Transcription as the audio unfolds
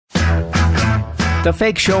The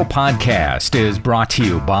Fake Show podcast is brought to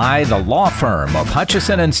you by the law firm of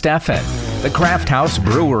Hutchison and Steffen, the Craft House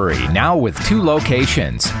Brewery, now with 2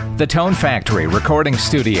 locations, the Tone Factory Recording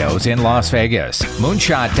Studios in Las Vegas,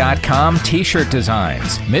 Moonshot.com T-shirt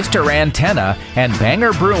designs, Mr. Antenna, and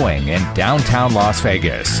Banger Brewing in downtown Las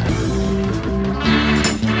Vegas.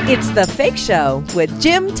 It's The Fake Show with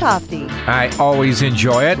Jim Tofte. I always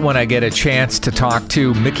enjoy it when I get a chance to talk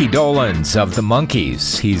to Micky Dolenz of the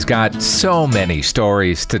Monkees. He's got so many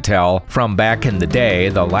stories to tell from back in the day.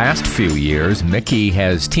 The last few years, Micky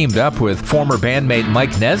has teamed up with former bandmate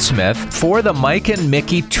Mike Nesmith for the Mike and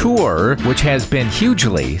Micky Tour, which has been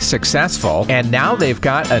hugely successful. And now they've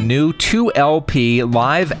got a new 2-LP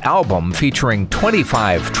live album featuring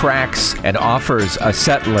 25 tracks and offers a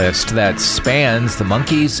set list that spans the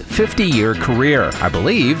Monkees' 50-year career. I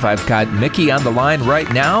believe I've got Micky on the line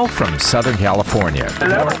right now from Southern California.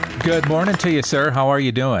 Hello. Good morning to you, sir. How are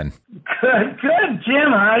you doing? Good, Jim.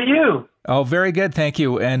 How are you? Oh, very good, thank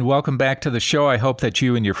you. And welcome back to the show. I hope that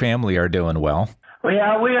you and your family are doing well. Well,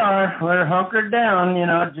 yeah, we are. We're hunkered down,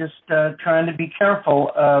 just trying to be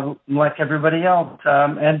careful like everybody else.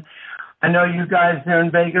 And I know you guys there in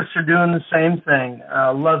Vegas are doing the same thing.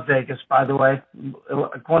 Love Vegas, by the way.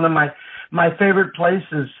 One of my favorite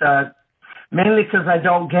places, mainly because I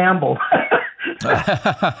don't gamble.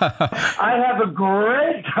 I have a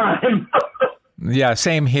great time. Yeah,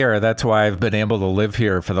 same here. That's why I've been able to live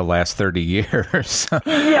here for the last 30 years.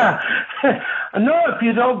 Yeah. No, if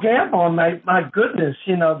you don't gamble, my goodness,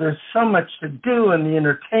 there's so much to do, and the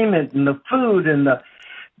entertainment and the food and the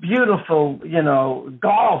beautiful,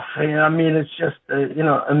 golf. I mean, it's just,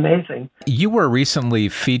 amazing. You were recently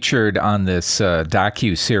featured on this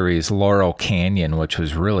docu-series, Laurel Canyon, which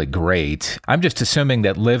was really great. I'm just assuming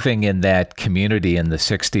that living in that community in the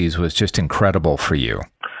 60s was just incredible for you.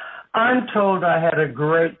 I'm told I had a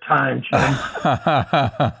great time, Jim.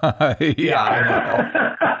 Yeah, I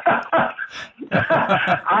know.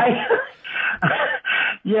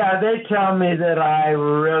 Yeah, they tell me that I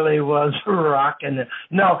really was rocking it.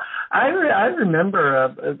 No, I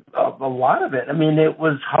remember a lot of it. I mean, it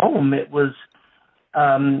was home. It was,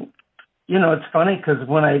 it's funny because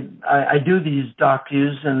when I do these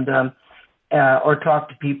docus and or talk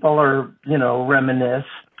to people or reminisce,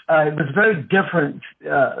 it was a very different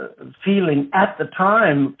feeling at the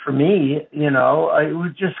time for me. It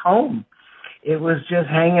was just home. It was just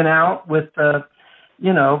hanging out with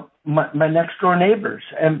my next door neighbors.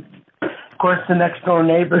 And of course the next door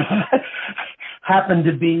neighbors happened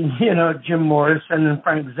to be, Jim Morrison and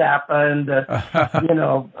Frank Zappa and,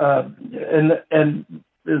 and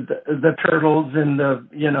the Turtles and the,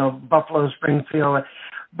 Buffalo Springfield.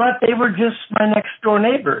 But they were just my next door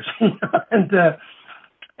neighbors, and,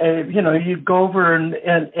 you'd go over and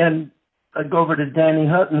I'd go over to Danny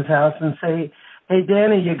Hutton's house and say, "Hey,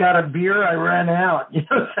 Danny, you got a beer? I ran out."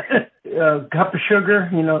 A cup of sugar.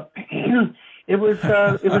 It was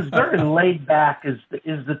very laid back is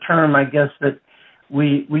the term, I guess, that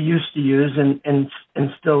we used to use and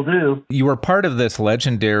still do. You were part of this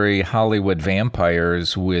legendary Hollywood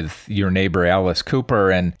Vampires with your neighbor Alice Cooper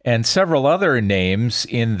and several other names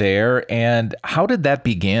in there. And how did that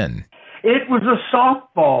begin? It was a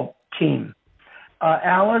softball team.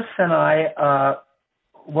 Alice and I.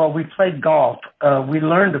 We played golf. We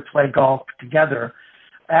learned to play golf together,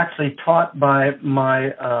 actually taught by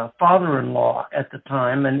my father-in-law at the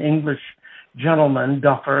time, an English gentleman,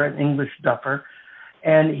 an English duffer.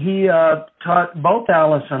 And he taught both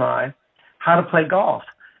Alice and I how to play golf.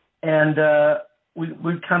 And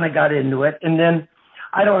we kind of got into it. And then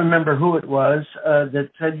I don't remember who it was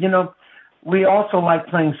that said, we also like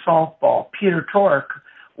playing softball. Peter Tork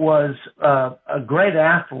was a great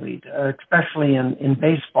athlete, especially in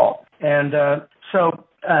baseball. And so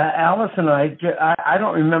Alice and I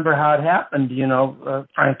don't remember how it happened,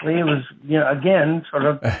 frankly. It was, again, sort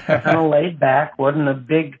of kind of laid back, wasn't a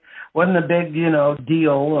big,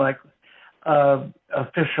 deal, like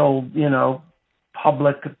official,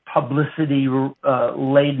 publicity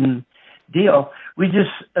laden deal. We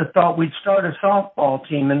just thought we'd start a softball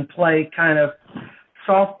team and play kind of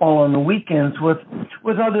softball on the weekends with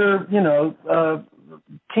other,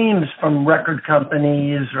 teams from record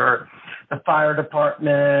companies or the fire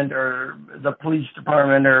department or the police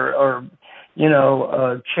department or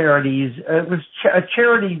charities. It was a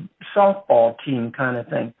charity softball team kind of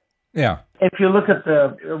thing. Yeah. If you look at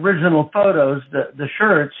the original photos, the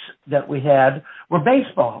shirts that we had were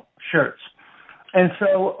baseball shirts. And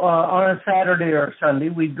so on a Saturday or Sunday,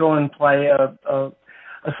 we'd go and play a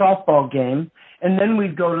softball game, and then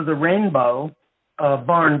we'd go to the Rainbow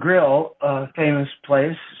Bar and Grill, famous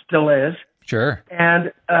place, still is. Sure.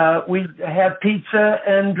 And we had pizza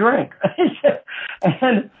and drink,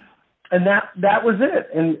 and that was it.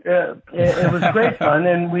 And it was great fun.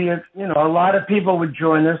 And we had, a lot of people would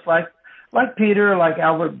join us, like Peter, like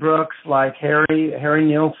Albert Brooks, like Harry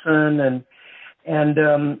Nilsson, and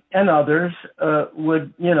others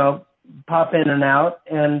would pop in and out,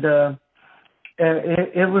 and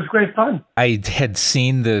it was great fun. I had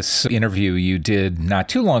seen this interview you did not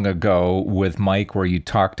too long ago with Mike, where you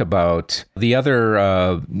talked about the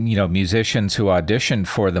other musicians who auditioned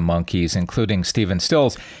for the Monkees, including Stephen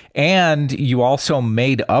Stills, and you also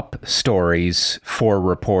made up stories for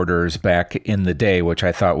reporters back in the day, which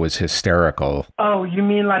I thought was hysterical. Oh, you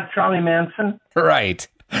mean like Charlie Manson? Right.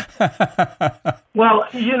 Well,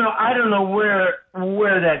 I don't know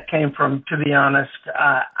where that came from, to be honest.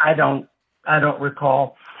 I don't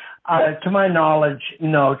recall. To my knowledge,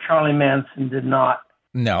 no, Charlie Manson did not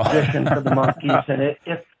audition for the Monkees, and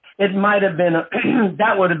it might have been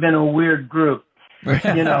that would have been a weird group.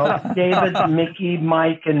 David, Mickey,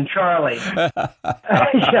 Mike, and Charlie.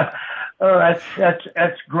 Yeah,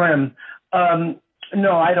 that's grim.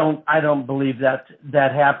 No, I don't believe that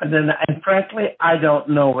happened, and frankly, I don't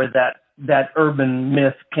know where that urban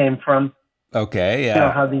myth came from. Okay,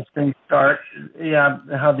 yeah. How these things start. Yeah,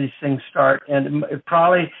 how these things start, and it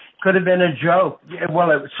probably could have been a joke.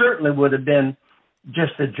 Well, it certainly would have been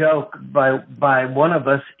just a joke by one of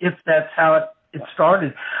us if that's how it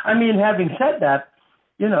started. I mean, having said that,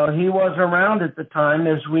 he was around at the time,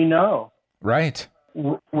 as we know. Right.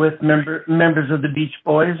 With members of the Beach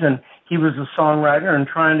Boys, and he was a songwriter and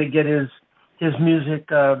trying to get his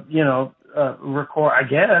music, record, I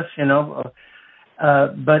guess,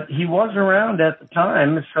 but he was around at the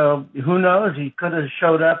time, so who knows? He could have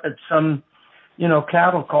showed up at some,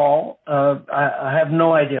 cattle call. I have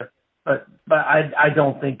no idea, but I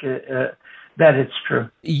don't think that it's true.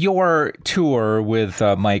 Your tour with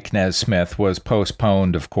Mike Nesmith was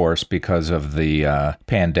postponed, of course, because of the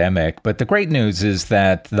pandemic. But the great news is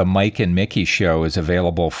that the Mike and Micky show is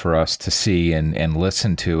available for us to see and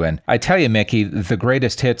listen to. And I tell you, Micky, the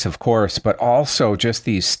greatest hits, of course, but also just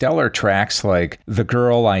these stellar tracks like The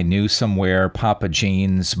Girl I Knew Somewhere, Papa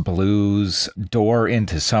Jean's Blues, Door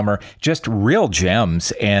into Summer, just real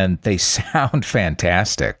gems, and they sound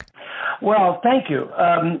fantastic. Well, thank you.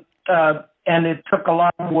 And it took a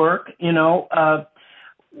lot of work, when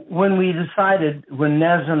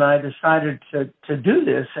Nez and I decided to do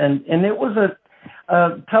this, and it was a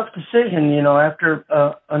tough decision, after,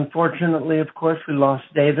 unfortunately, of course, we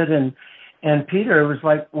lost David and Peter. It was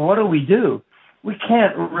like, what do? We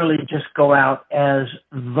can't really just go out as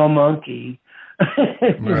the Monkey,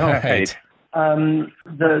 Right.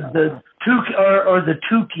 The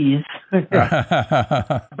Tukis.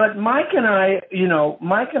 But Mike and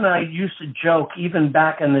I used to joke even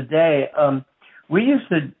back in the day. We used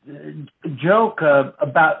to joke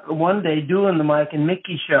about one day doing the Mike and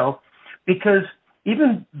Micky show, because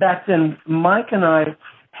even back then, Mike and I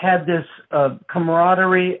had this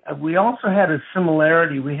camaraderie. We also had a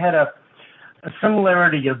similarity. We had a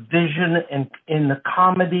similarity of vision in the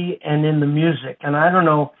comedy and in the music. And I don't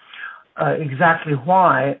know exactly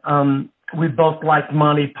why. We both liked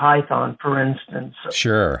Monty Python, for instance.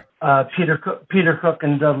 Sure. Peter Cook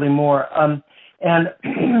and Dudley Moore.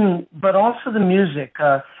 But also the music.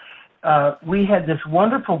 We had this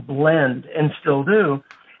wonderful blend, and still do.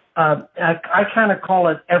 I kind of call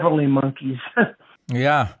it Everly Monkees.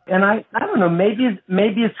 Yeah. And I don't know, maybe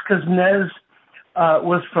it's because Nez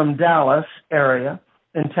was from Dallas area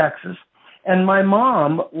in Texas, and my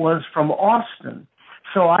mom was from Austin.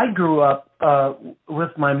 So I grew up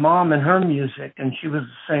with my mom and her music, and she was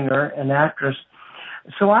a singer and actress.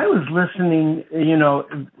 So I was listening,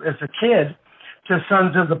 as a kid, to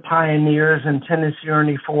Sons of the Pioneers and Tennessee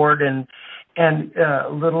Ernie Ford and a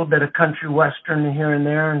little bit of country western here and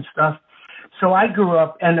there and stuff. So I grew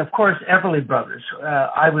up, and of course Everly Brothers.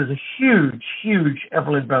 I was a huge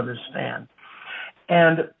Everly Brothers fan.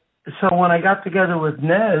 And so when I got together with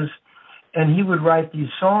Nez, and he would write these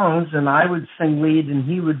songs, and I would sing lead, and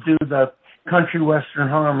he would do the country western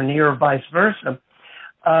harmony, or vice versa.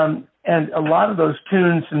 And a lot of those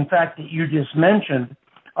tunes, in fact, that you just mentioned,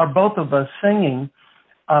 are both of us singing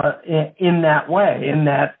in that way, in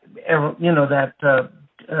that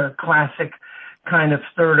classic kind of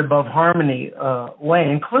third above harmony way,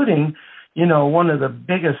 including, one of the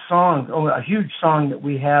biggest songs, a huge song that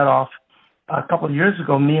we had off a couple of years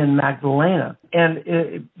ago, Me and Magdalena,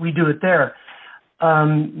 and we do it there,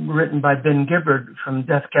 written by Ben Gibbard from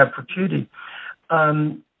Death Cab for Cutie.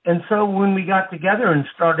 And so when we got together and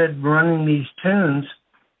started running these tunes,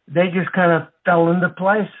 they just kind of fell into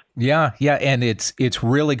place. Yeah, and it's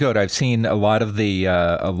really good. I've seen a lot of the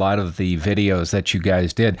videos that you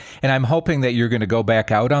guys did, and I'm hoping that you're going to go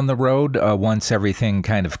back out on the road once everything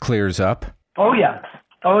kind of clears up. Oh yeah,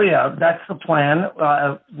 that's the plan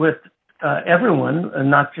with everyone,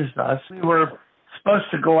 and not just us. We were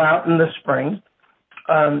supposed to go out in the spring.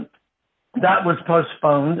 That was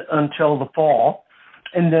postponed until the fall,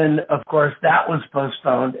 and then of course that was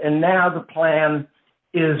postponed, and now the plan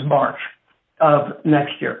is March of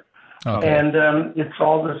next year. Okay. And it's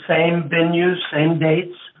all the same venues, same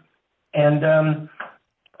dates, and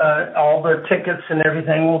all the tickets and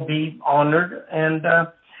everything will be honored. And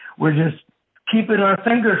we're just keeping our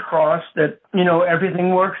fingers crossed that,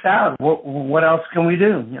 everything works out. What else can we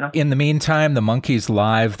do, In the meantime, the Monkees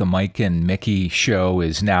Live, the Mike and Micky show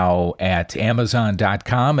is now at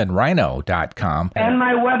Amazon.com and Rhino.com. And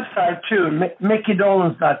my website, too,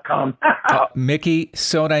 MickyDolenz.com. Micky,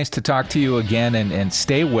 so nice to talk to you again, and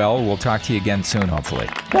stay well. We'll talk to you again soon, hopefully.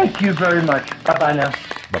 Thank you very much. Bye-bye now.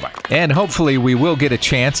 Bye-bye. And hopefully we will get a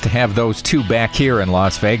chance to have those two back here in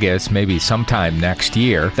Las Vegas, maybe sometime next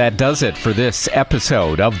year. That does it for this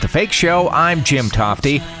episode of The Fake Show. I'm Jim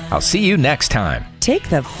Tofte. I'll see you next time. Take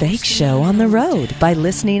The Fake Show on the road by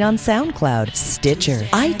listening on SoundCloud, Stitcher,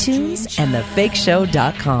 iTunes, and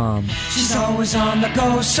thefakeshow.com. She's always on the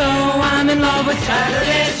go, so I'm in love with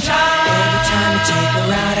Saturday's Child. Every time you take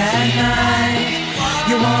her out at night,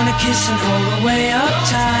 you wanna kiss and hold her way up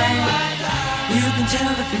tight. You can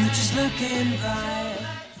tell the future's looking bright.